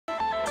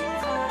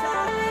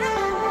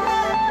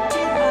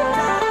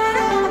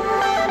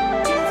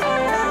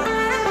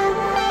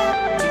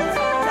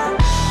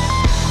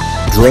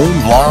Drone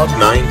Vlog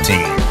 19.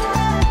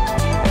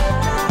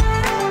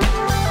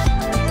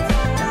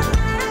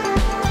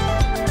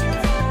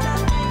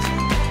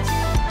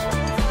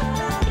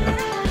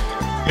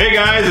 Hey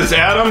guys, it's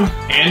Adam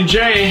and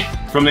Jay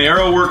from the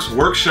Aeroworks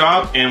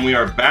workshop, and we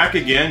are back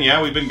again.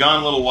 Yeah, we've been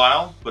gone a little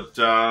while, but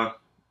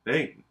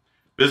hey,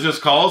 business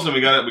calls and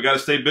we got to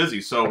stay busy.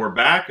 So we're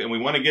back, and we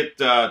want to get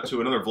to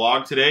another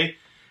vlog today.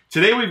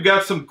 Today we've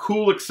got some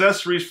cool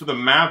accessories for the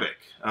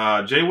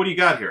Mavic. Jay, what do you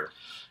got here?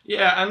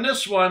 Yeah, on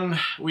this one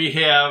we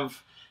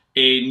have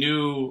a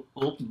new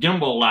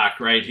gimbal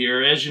lock right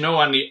here. As you know,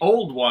 on the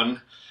old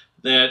one,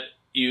 that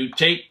you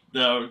take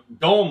the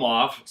dome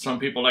off. Some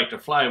people like to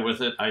fly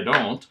with it. I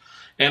don't.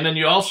 And then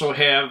you also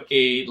have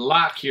a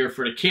lock here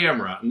for the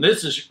camera. And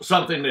this is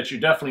something that you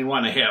definitely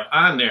want to have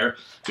on there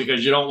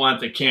because you don't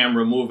want the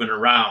camera moving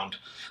around.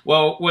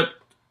 Well, what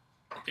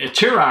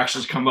Aeroworks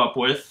has come up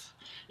with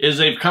is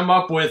they've come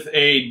up with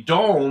a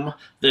dome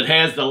that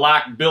has the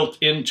lock built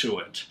into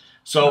it.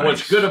 So nice.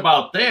 What's good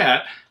about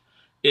that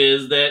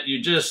is that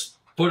you just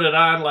put it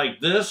on like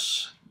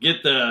this,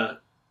 get the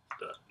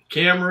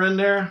camera in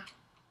there,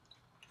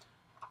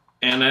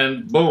 and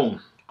then boom,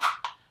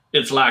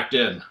 it's locked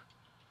in.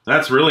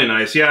 That's really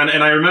nice. Yeah,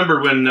 and I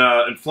remember when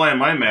in flying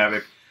my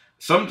Mavic,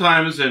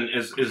 sometimes, and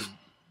as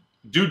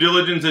due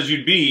diligence as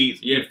you'd be,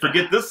 you'd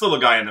forget this little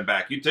guy in the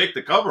back. You take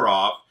the cover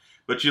off,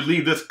 but you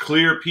leave this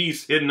clear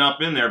piece hidden up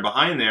in there,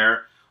 behind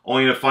there,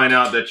 only to find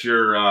out that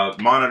your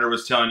monitor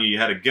was telling you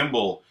had a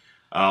gimbal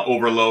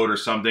overload or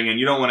something, and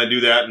you don't want to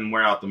do that and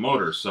wear out the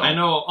motor. So I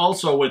know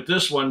also with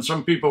this one,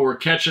 some people were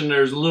catching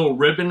there's a little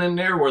ribbon in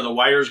there where the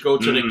wires go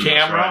to the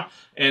camera, right.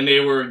 And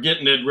they were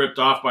getting it ripped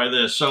off by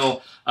this.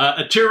 So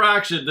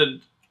Aeroworks, the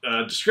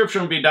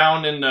description will be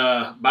down in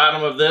the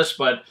bottom of this,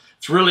 but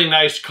it's really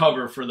nice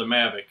cover for the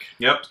Mavic.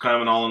 Yep, it's kind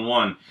of an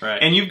all-in-one. Right.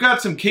 And you've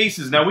got some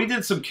cases. Now, we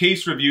did some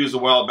case reviews a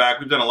while back.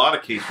 We've done a lot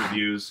of case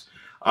reviews.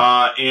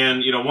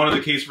 And, you know, one of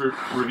the case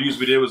reviews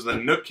we did was the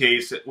Nook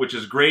case, which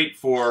is great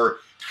for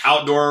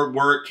outdoor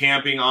work,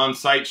 camping,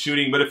 on-site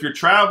shooting. But if you're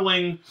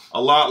traveling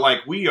a lot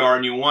like we are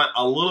and you want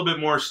a little bit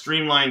more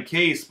streamlined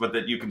case, but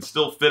that you can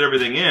still fit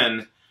everything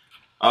in,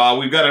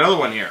 we've got another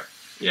one here.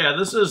 Yeah,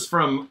 this is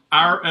from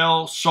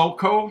RL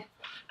Soco.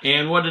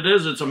 And what it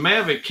is, it's a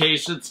Mavic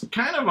case. It's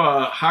kind of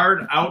a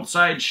hard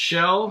outside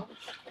shell.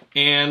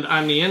 And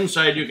on the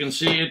inside, you can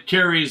see it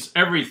carries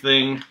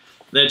everything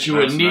that you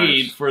would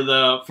need for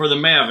the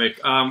Mavic.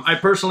 I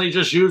personally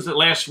just used it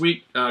last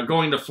week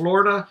going to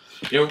Florida.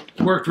 It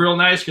worked real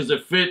nice because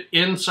it fit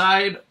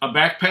inside a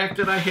backpack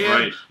that I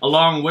had,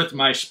 along with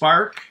my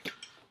Spark.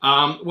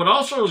 What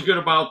also is good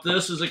about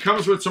this is it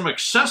comes with some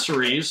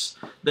accessories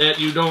that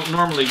you don't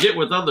normally get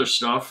with other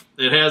stuff.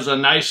 It has a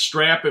nice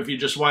strap if you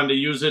just wanted to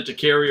use it to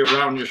carry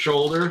around your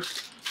shoulder.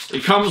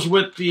 It comes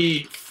with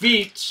the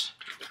feet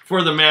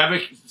for the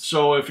Mavic,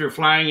 so if you're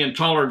flying in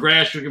taller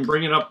grass, you can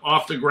bring it up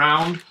off the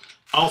ground.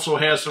 Also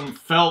has some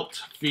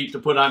felt feet to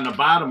put on the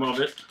bottom of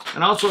it,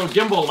 and also a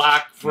gimbal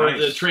lock for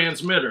the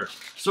transmitter.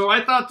 So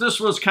I thought this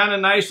was kind of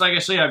nice. Like I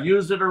say, I've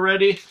used it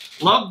already.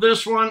 Love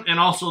this one and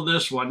also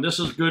this one. This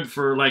is good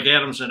for, like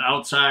Adam said,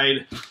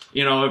 outside,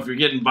 you know, if you're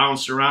getting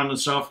bounced around and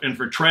stuff. And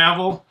for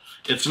travel,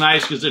 it's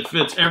nice because it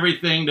fits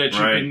everything that you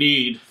can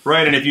need.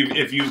 Right, and if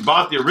you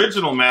bought the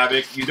original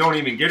Mavic, you don't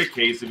even get a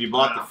case. If you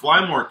bought the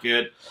Fly More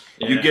kit,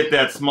 you get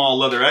that small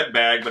leatherette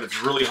bag, but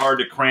it's really hard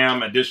to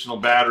cram additional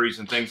batteries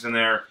and things in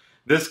there.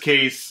 This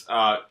case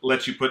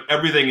lets you put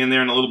everything in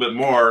there and a little bit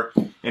more.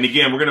 And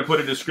again, we're going to put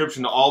a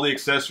description to all the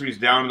accessories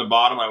down in the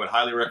bottom. I would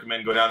highly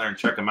recommend go down there and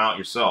check them out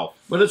yourself.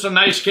 But it's a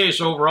nice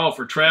case overall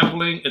for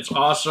traveling. It's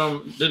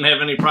awesome. Didn't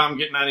have any problem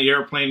getting on the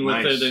airplane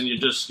with it. And you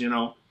just, you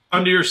know,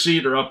 under your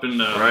seat or up in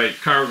the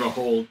cargo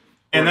hold.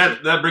 And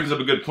that brings up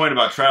a good point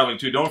about traveling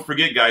too. Don't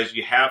forget, guys,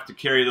 you have to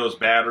carry those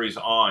batteries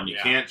on. You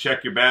can't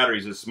check your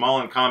batteries. As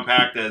small and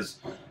compact as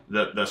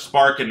the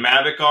Spark and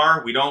Mavic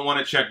are, we don't want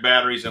to check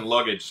batteries in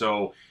luggage.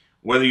 So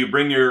whether you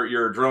bring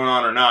your drone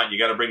on or not, you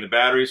got to bring the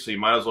batteries, so you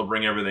might as well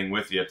bring everything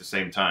with you at the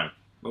same time.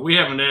 But we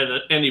haven't had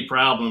any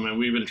problem, and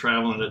we've been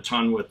traveling a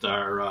ton with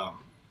our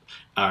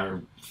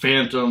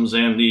Phantoms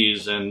and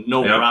these, and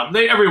no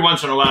problem. Every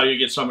once in a while, you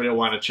get somebody to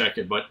want to check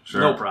it, but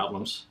no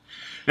problems.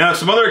 Now,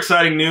 some other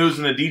exciting news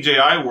in the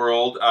DJI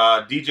world.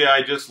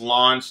 DJI just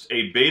launched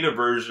a beta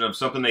version of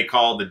something they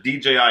call the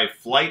DJI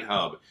Flight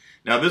Hub.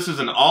 Now, this is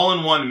an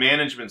all-in-one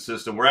management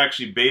system. We're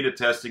actually beta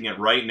testing it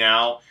right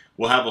now.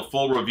 We'll have a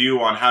full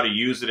review on how to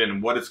use it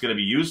and what it's going to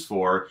be used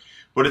for.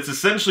 But it's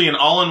essentially an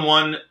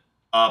all-in-one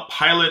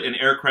pilot and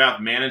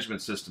aircraft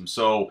management system.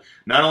 So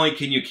not only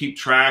can you keep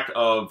track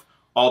of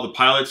all the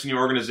pilots in your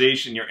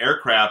organization, your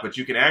aircraft, but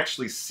you can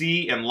actually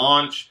see and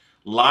launch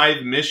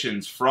live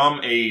missions from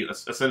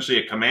essentially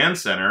a command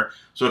center.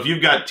 So if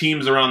you've got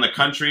teams around the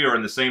country or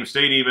in the same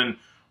state even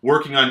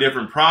working on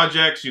different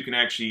projects, you can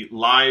actually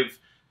live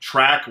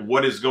track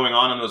what is going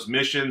on those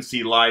missions,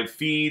 see live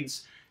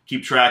feeds,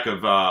 keep track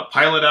of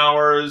pilot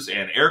hours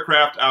and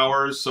aircraft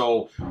hours.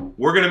 So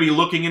we're going to be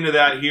looking into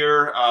that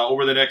here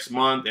over the next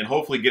month and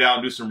hopefully get out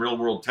and do some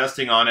real-world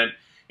testing on it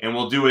and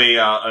we'll do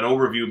an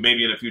overview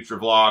maybe in a future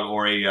vlog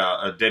or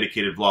a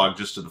dedicated vlog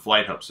just to the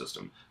flight hub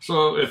system.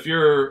 So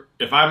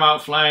if I'm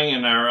out flying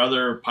and our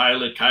other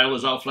pilot Kyle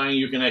is out flying,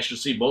 you can actually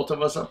see both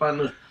of us up on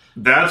the.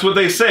 That's what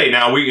they say.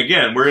 Now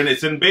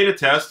it's in beta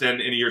test,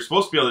 and you're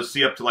supposed to be able to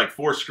see up to like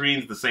 4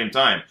 screens at the same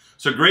time.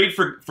 So great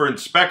for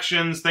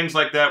inspections, things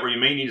like that, where you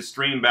may need to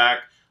stream back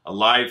a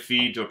live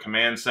feed to a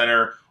command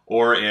center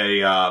or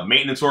a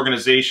maintenance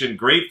organization.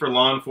 Great for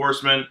law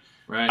enforcement.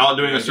 Right. Out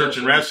doing a search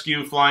and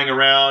rescue, flying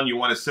around, you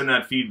want to send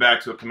that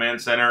feedback to a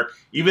command center,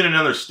 even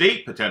another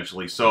state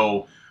potentially.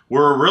 So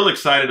we're real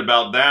excited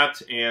about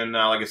that, and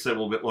like I said,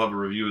 we'll have a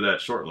review of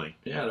that shortly.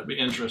 Yeah, it'll be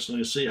interesting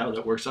to see how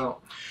that works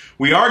out.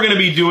 We are going to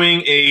be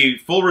doing a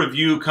full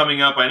review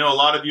coming up. I know a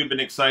lot of you have been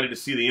excited to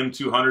see the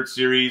M200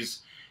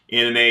 series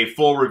in a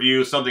full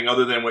review, something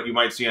other than what you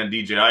might see on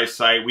DJI's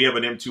site. We have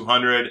an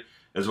M200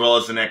 as well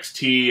as an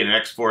XT and an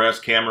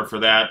X4S camera for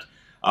that.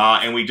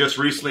 And we just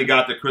recently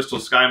got the Crystal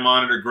Sky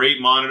monitor.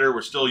 Great monitor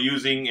we're still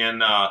using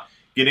and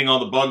getting all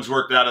the bugs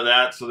worked out of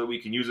that so that we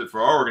can use it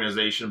for our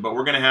organization. But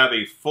we're going to have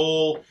a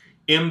full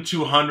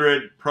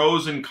M200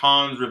 pros and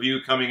cons review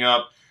coming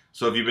up.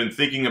 So if you've been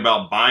thinking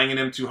about buying an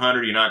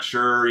M200, you're not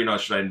sure,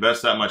 should I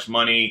invest that much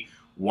money?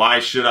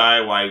 Why should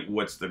I?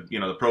 What's the,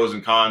 the pros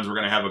and cons? We're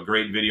going to have a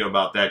great video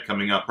about that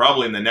coming up,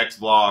 probably in the next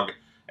vlog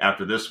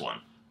after this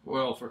one.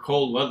 Well, for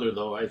cold weather,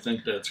 though, I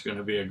think that's going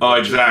to be a good Oh,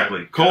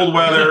 exactly. Cold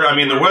weather, I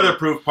mean, the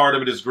weatherproof part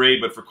of it is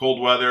great, but for cold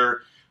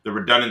weather, the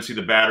redundancy,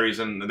 the batteries,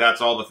 and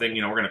that's all the thing,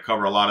 we're going to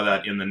cover a lot of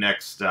that in the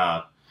next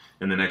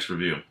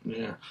review.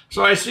 Yeah.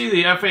 So I see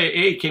the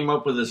FAA came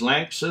up with this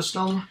LAANC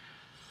system.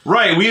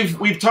 Right.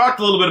 We've talked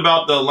a little bit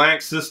about the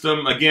LAANC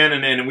system again,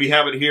 and we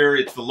have it here.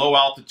 It's the low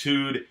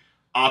altitude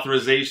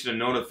authorization and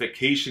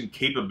notification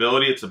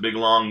capability. It's a big,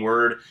 long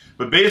word.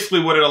 But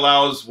basically what it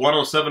allows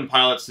 107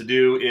 pilots to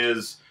do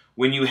is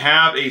when you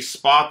have a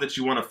spot that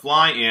you want to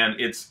fly in,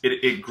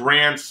 it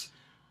grants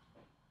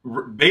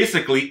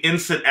basically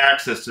instant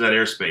access to that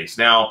airspace.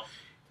 Now,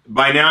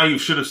 by now you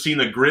should have seen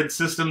the grid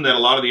system that a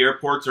lot of the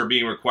airports are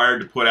being required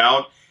to put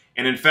out.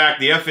 And in fact,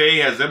 the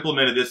FAA has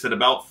implemented this at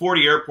about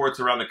 40 airports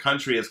around the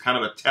country as kind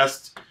of a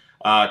test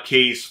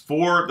case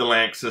for the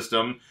LAANC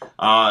system.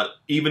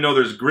 Even though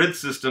there's grid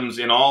systems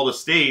in all the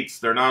states,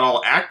 they're not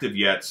all active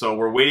yet. So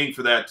we're waiting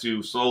for that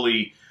to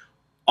slowly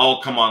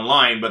all come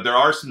online, but there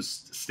are some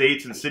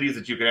states and cities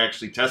that you can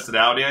actually test it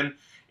out in,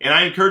 and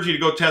I encourage you to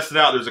go test it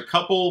out. There's a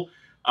couple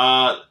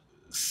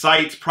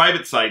sites,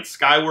 private sites,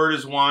 Skyward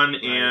is one,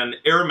 and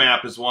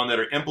AirMap is one that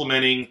are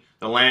implementing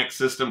the LAANC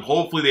system.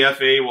 Hopefully the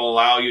FAA will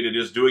allow you to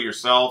just do it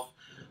yourself,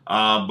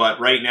 but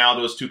right now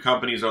those 2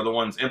 companies are the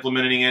ones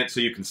implementing it, so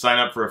you can sign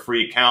up for a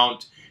free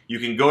account. You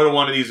can go to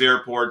one of these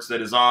airports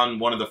that is on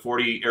one of the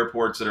 40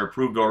 airports that are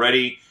approved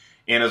already,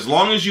 and as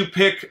long as you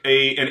pick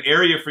an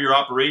area for your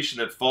operation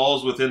that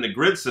falls within the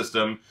grid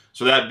system,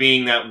 so that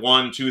being that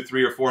 1, 2,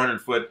 3, or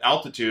 400-foot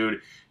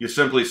altitude, you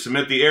simply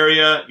submit the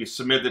area, you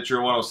submit that you're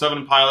a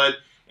 107 pilot,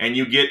 and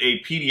you get a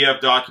PDF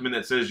document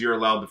that says you're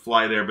allowed to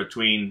fly there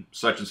between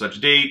such and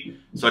such date,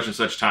 such and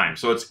such time.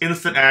 So it's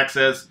instant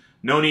access,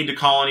 no need to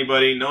call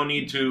anybody, no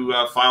need to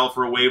file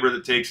for a waiver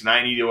that takes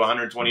 90 to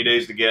 120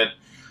 days to get.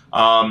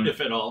 If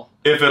at all.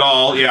 If at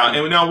all, yeah.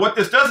 And now what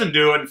this doesn't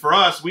do, and for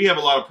us, we have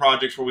a lot of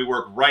projects where we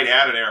work right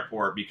at an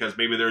airport because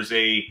maybe there's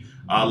a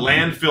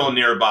landfill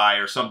nearby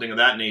or something of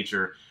that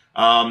nature.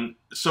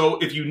 So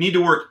if you need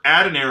to work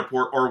at an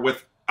airport or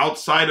with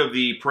outside of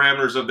the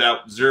parameters of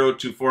that 0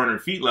 to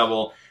 400 feet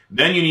level,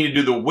 then you need to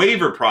do the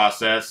waiver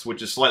process,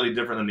 which is slightly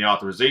different than the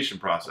authorization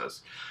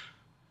process.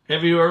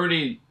 Have you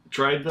already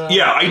tried that?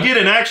 Yeah, I did.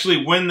 And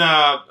actually, when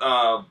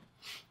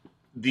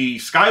the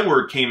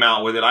Skyward came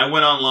out with it, I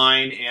went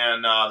online,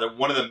 and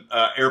one of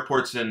the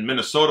airports in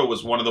Minnesota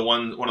was one of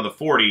the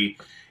 40,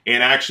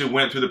 and actually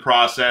went through the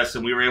process,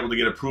 and we were able to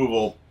get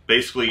approval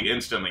basically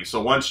instantly.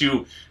 So once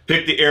you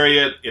pick the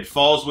area, it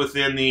falls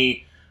within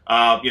the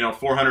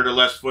 400 or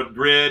less foot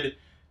grid.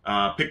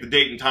 Pick the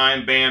date and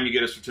time, bam, you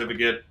get a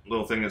certificate,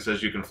 little thing that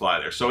says you can fly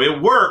there. So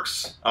it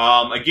works.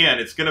 Again,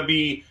 it's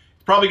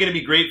probably going to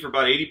be great for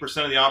about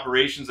 80% of the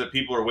operations that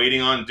people are waiting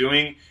on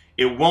doing.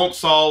 It won't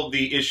solve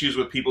the issues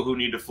with people who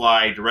need to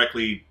fly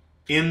directly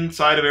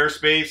inside of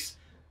airspace.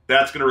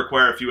 That's going to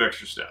require a few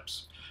extra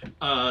steps.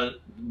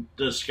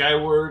 Does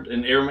Skyward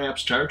and AirMaps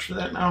charge for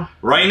that now?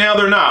 Right now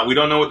they're not. We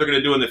don't know what they're going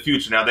to do in the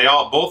future.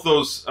 Now both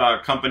those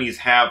companies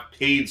have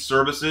paid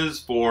services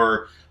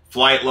for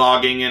flight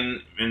logging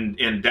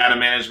and data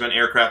management,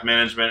 aircraft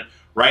management.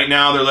 Right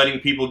now they're letting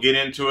people get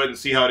into it and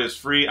see how it is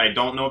free. I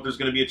don't know if there's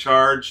going to be a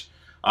charge.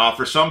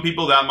 For some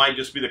people, that might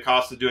just be the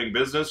cost of doing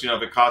business.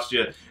 If it costs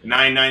you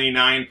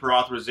 $9.99 per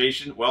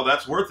authorization, well,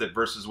 that's worth it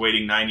versus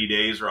waiting 90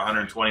 days or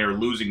 120 or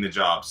losing the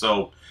job.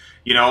 So,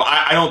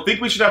 I don't think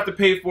we should have to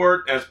pay for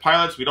it as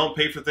pilots. We don't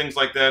pay for things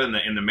like that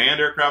in the manned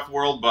aircraft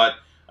world. But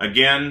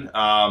again,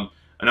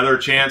 another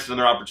chance,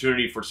 another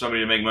opportunity for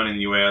somebody to make money in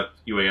the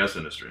UAS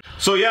industry.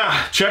 So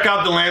yeah, check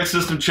out the LAANC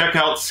system, check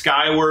out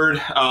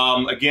Skyward.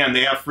 Again,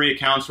 they have free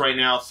accounts right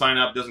now. Sign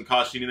up, doesn't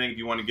cost you anything if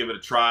you want to give it a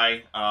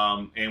try.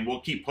 And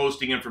we'll keep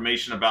posting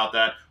information about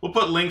that. We'll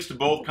put links to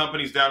both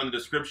companies down in the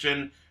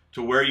description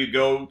to where you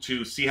go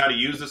to see how to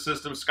use the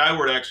system.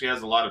 Skyward actually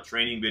has a lot of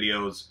training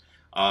videos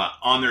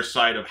on their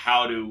site of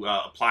how to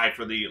apply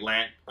for the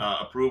LAANC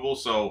approval.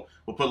 So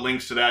we'll put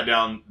links to that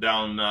down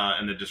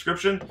in the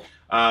description.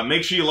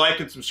 Make sure you like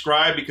and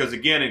subscribe, because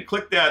again, and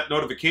click that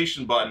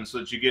notification button so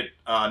that you get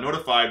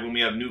notified when we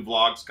have new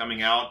vlogs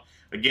coming out.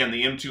 Again,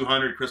 the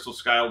M200 Crystal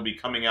Sky will be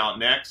coming out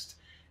next,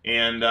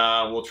 and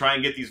we'll try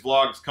and get these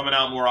vlogs coming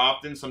out more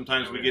often.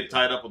 Sometimes we get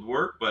tied up with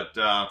work, but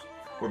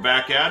we're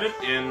back at it,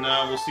 and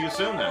we'll see you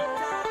soon then.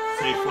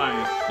 Safe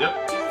flying.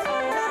 Yep.